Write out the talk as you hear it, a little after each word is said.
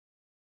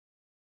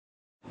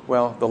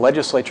Well, the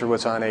legislature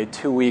was on a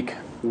 2-week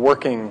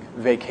working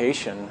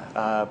vacation,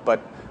 but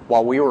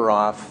while we were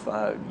off,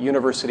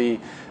 university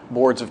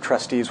boards of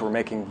trustees were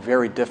making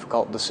very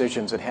difficult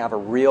decisions that have a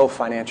real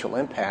financial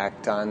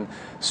impact on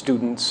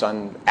students,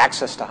 on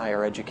access to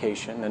higher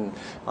education, and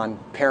on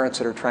parents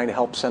that are trying to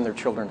help send their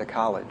children to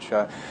college.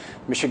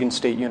 Michigan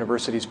State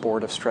University's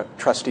Board of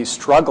Trustees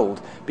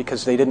struggled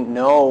because they didn't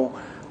know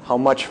how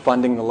much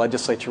funding the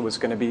legislature was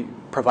going to be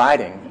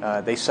providing.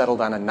 They settled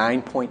on a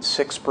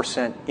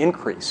 9.6%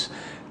 increase.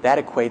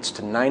 That equates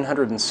to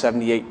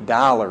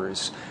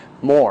 $978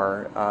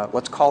 more.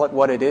 Let's call it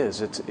what it is.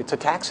 It's a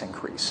tax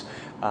increase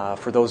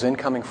for those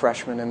incoming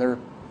freshmen and their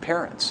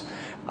parents.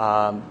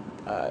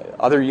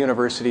 Other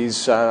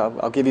universities,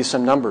 I'll give you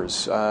some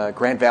numbers.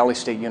 Grand Valley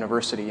State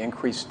University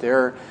increased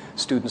their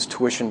students'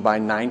 tuition by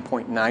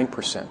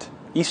 9.9%.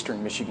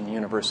 Eastern Michigan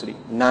University,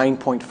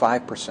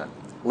 9.5%.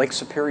 Lake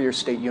Superior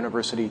State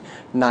University,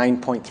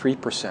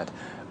 9.3%.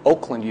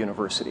 Oakland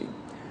University,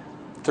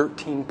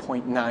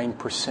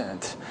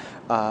 13.9%.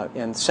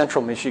 And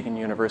Central Michigan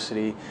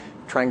University,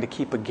 trying to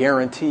keep a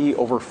guarantee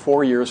over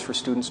 4 years for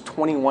students,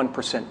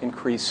 21%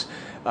 increase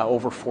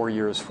over 4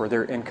 years for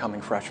their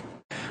incoming freshmen.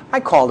 I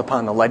called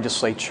upon the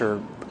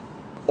legislature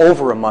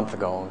over a month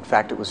ago, in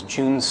fact it was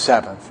June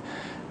 7th,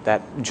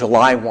 that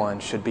July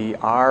 1 should be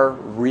our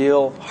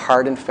real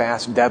hard and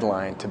fast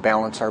deadline to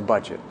balance our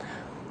budget.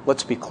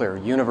 Let's be clear,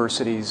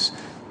 universities,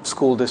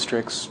 school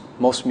districts,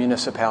 most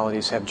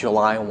municipalities have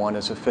July 1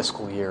 as a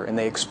fiscal year, and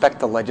they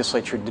expect the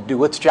legislature to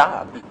do its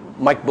job.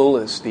 Mike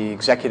Bullis, the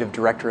executive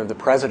director of the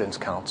President's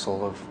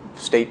Council of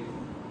State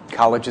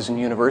Colleges and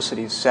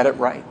Universities, said it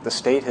right. The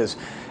state has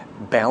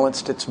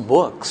balanced its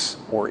books,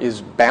 or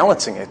is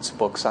balancing its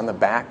books on the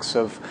backs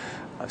of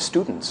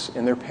students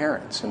and their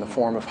parents in the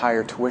form of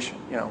higher tuition.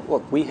 You know,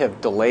 look, we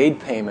have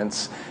delayed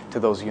payments to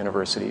those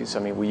universities. I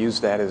mean, we use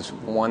that as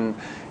one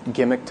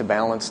gimmick to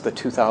balance the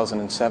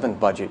 2007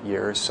 budget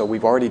year. So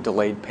we've already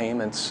delayed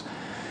payments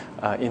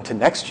into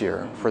next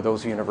year for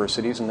those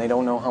universities, and they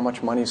don't know how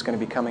much money is going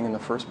to be coming in the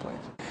first place.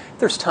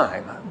 There's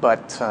time,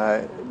 but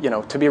you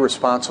know, to be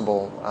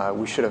responsible,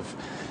 we should have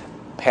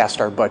passed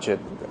our budget,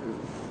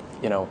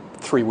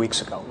 3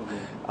 weeks ago.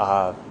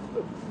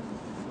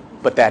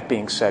 But that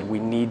being said, we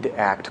need to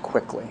act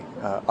quickly.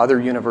 Other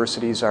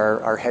universities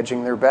are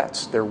hedging their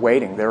bets. They're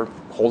waiting. They're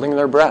holding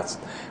their breath,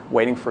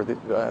 waiting for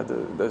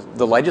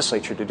the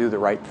legislature to do the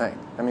right thing.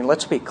 I mean,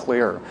 let's be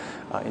clear.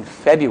 In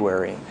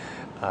February,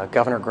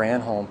 Governor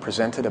Granholm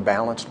presented a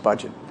balanced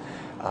budget.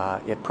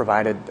 It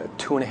provided a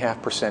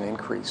 2.5%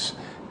 increase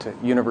to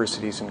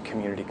universities and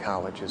community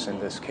colleges in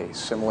this case.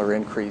 Similar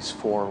increase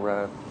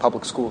for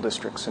public school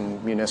districts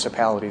and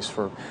municipalities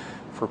for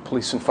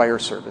police and fire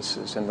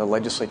services, and the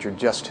legislature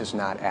just has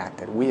not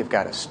acted. We have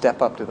got to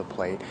step up to the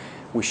plate.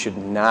 We should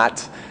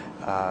not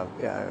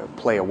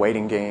play a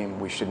waiting game.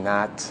 We should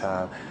not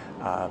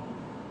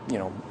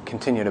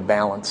continue to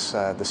balance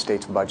the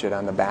state's budget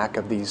on the back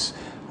of these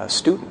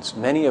students,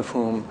 many of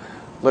whom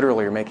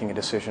literally are making a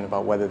decision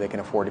about whether they can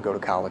afford to go to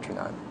college or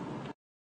not.